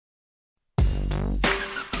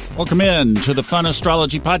Welcome in to the Fun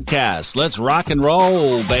Astrology Podcast. Let's rock and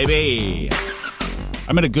roll, baby.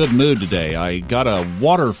 I'm in a good mood today. I got a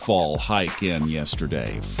waterfall hike in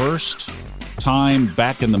yesterday. First time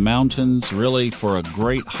back in the mountains, really, for a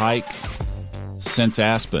great hike since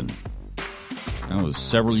Aspen. That was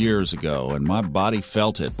several years ago, and my body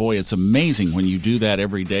felt it. Boy, it's amazing when you do that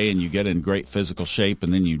every day and you get in great physical shape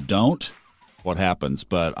and then you don't. What happens?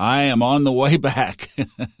 But I am on the way back,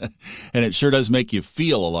 and it sure does make you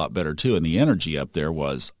feel a lot better, too. And the energy up there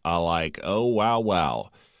was oh, wow,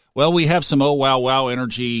 wow. Well, we have some oh, wow, wow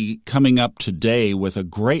energy coming up today with a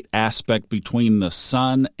great aspect between the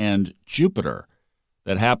Sun and Jupiter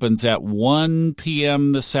that happens at 1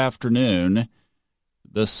 p.m. this afternoon.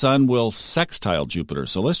 The Sun will sextile Jupiter.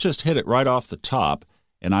 So let's just hit it right off the top.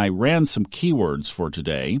 And I ran some keywords for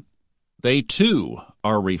today. They, too,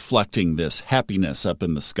 are reflecting this happiness up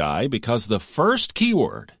in the sky because the first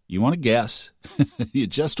keyword, you want to guess? You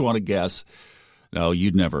just want to guess. No,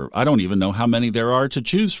 you'd never. I don't even know how many there are to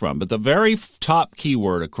choose from. But the very top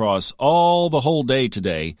keyword across all the whole day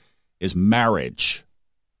today is marriage.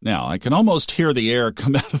 Now, I can almost hear the air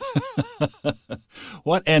come out.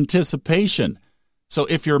 What anticipation. So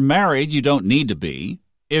if you're married, you don't need to be.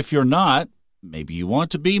 If you're not, maybe you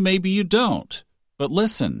want to be, maybe you don't. But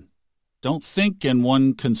listen. Don't think in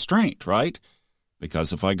one constraint, right?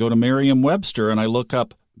 Because if I go to Merriam-Webster and I look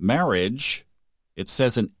up marriage, it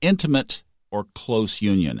says an intimate or close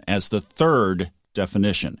union as the third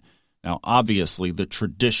definition. Now, obviously, the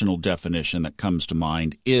traditional definition that comes to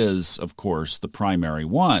mind is, of course, the primary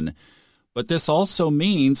one. But this also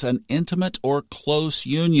means an intimate or close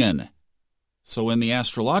union. So in the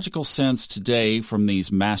astrological sense today, from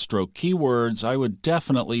these Mastro keywords, I would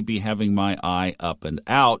definitely be having my eye up and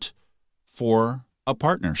out for a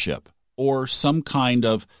partnership or some kind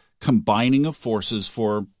of combining of forces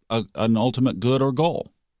for an ultimate good or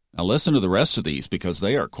goal. Now listen to the rest of these because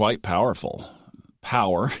they are quite powerful.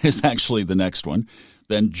 Power is actually the next one.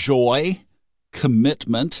 Then joy,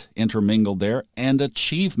 commitment intermingled there, and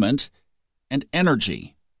achievement and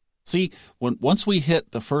energy. See, once we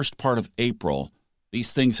hit the first part of April,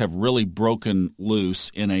 these things have really broken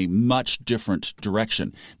loose in a much different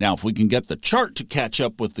direction. Now, if we can get the chart to catch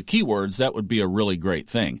up with the keywords, that would be a really great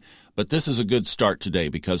thing. But this is a good start today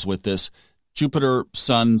because with this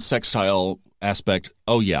Jupiter-Sun sextile aspect,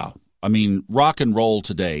 oh yeah, I mean, rock and roll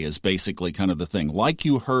today is basically kind of the thing. Like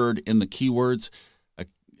you heard in the keywords,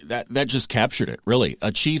 that just captured it, really.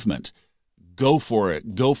 Achievement. Go for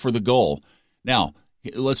it. Go for the goal. Now,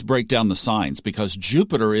 let's break down the signs because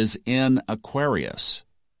Jupiter is in Aquarius.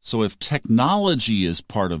 So if technology is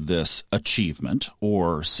part of this achievement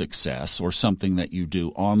or success or something that you do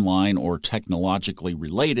online or technologically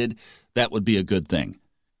related, that would be a good thing.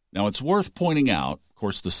 Now, it's worth pointing out, of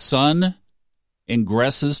course, the Sun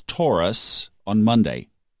ingresses Taurus on Monday.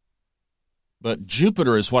 But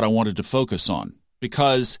Jupiter is what I wanted to focus on.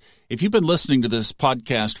 Because if you've been listening to this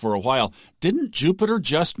podcast for a while, didn't Jupiter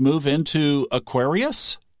just move into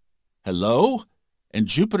Aquarius? Hello? And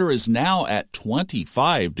Jupiter is now at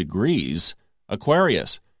 25 degrees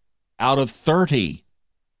Aquarius out of 30,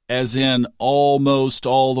 as in almost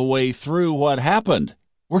all the way through what happened.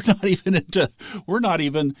 We're not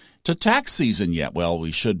even to tax season yet. Well,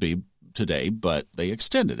 we should be today, but they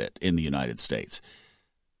extended it in the United States.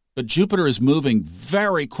 But Jupiter is moving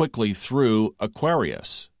very quickly through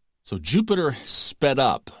Aquarius. So Jupiter sped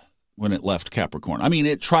up when it left Capricorn. I mean,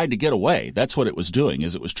 it tried to get away. That's what it was doing,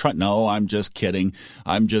 is it was trying, no, I'm just kidding.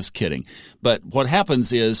 But what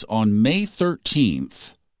happens is on May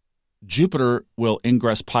 13th, Jupiter will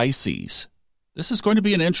ingress Pisces. This is going to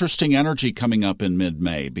be an interesting energy coming up in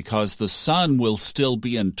mid-May because the Sun will still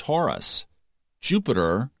be in Taurus.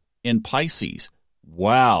 Jupiter in Pisces.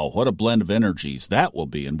 Wow, what a blend of energies that will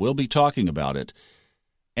be, and we'll be talking about it.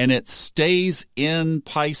 And it stays in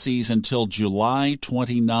Pisces until July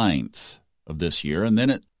 29th of this year, and then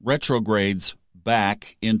it retrogrades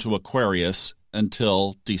back into Aquarius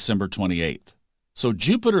until December 28th. So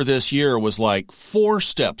Jupiter this year was like 4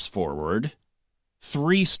 steps forward,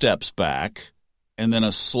 3 steps back, and then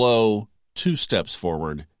a slow 2 steps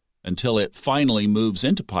forward until it finally moves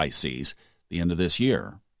into Pisces the end of this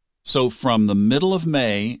year. So from the middle of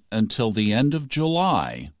May until the end of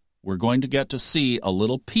July, we're going to get to see a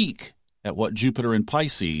little peek at what Jupiter in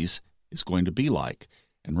Pisces is going to be like.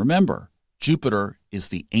 And remember, Jupiter is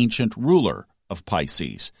the ancient ruler of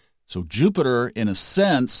Pisces. So Jupiter, in a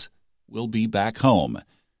sense, will be back home,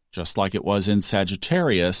 just like it was in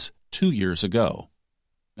Sagittarius 2 years ago.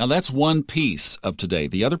 Now, that's one piece of today.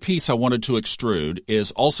 The other piece I wanted to extrude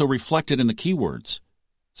is also reflected in the keywords.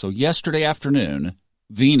 So yesterday afternoon,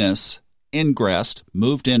 Venus ingressed,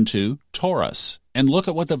 moved into Taurus. And look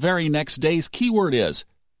at what the very next day's keyword is.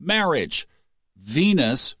 Marriage.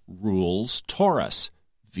 Venus rules Taurus.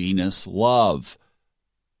 Venus love.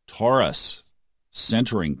 Taurus.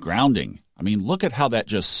 Centering, grounding. I mean, look at how that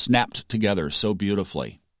just snapped together so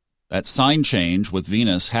beautifully. That sign change with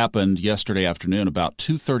Venus happened yesterday afternoon about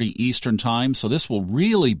 2:30 Eastern Time, so this will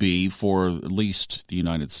really be, for at least the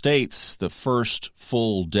United States, the first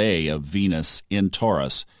full day of Venus in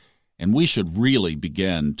Taurus, and we should really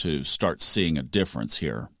begin to start seeing a difference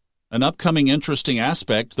here. An upcoming interesting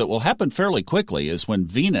aspect that will happen fairly quickly is when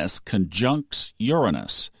Venus conjuncts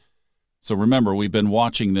Uranus. So remember, we've been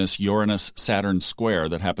watching this Uranus-Saturn square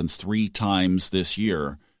that happens 3 times this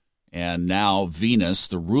year. And now Venus,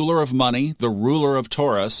 the ruler of money, the ruler of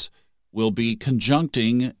Taurus, will be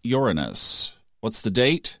conjuncting Uranus. What's the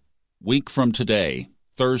date? Week from today,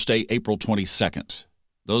 Thursday, April 22nd.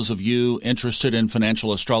 Those of you interested in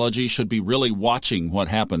financial astrology should be really watching what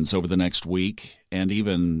happens over the next week and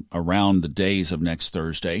even around the days of next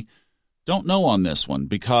Thursday. Don't know on this one,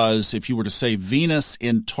 because if you were to say Venus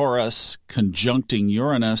in Taurus conjuncting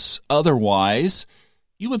Uranus otherwise,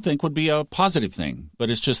 you would think would be a positive thing,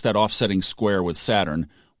 but it's just that offsetting square with Saturn.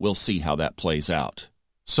 We'll see how that plays out.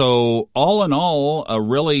 So all in all, a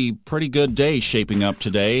really pretty good day shaping up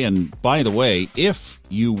today. And by the way, if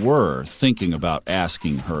you were thinking about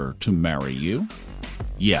asking her to marry you,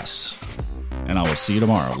 yes. And I will see you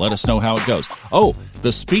tomorrow. Let us know how it goes. Oh, the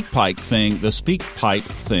SpeakPipe thing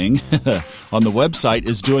on the website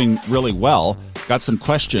is doing really well. Got some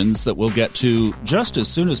questions that we'll get to just as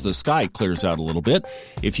soon as the sky clears out a little bit.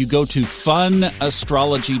 If you go to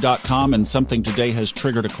funastrology.com and something today has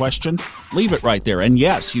triggered a question, leave it right there. And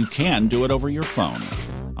yes, you can do it over your phone.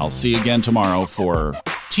 I'll see you again tomorrow for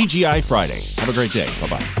TGI Friday. Have a great day.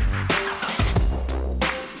 Bye-bye.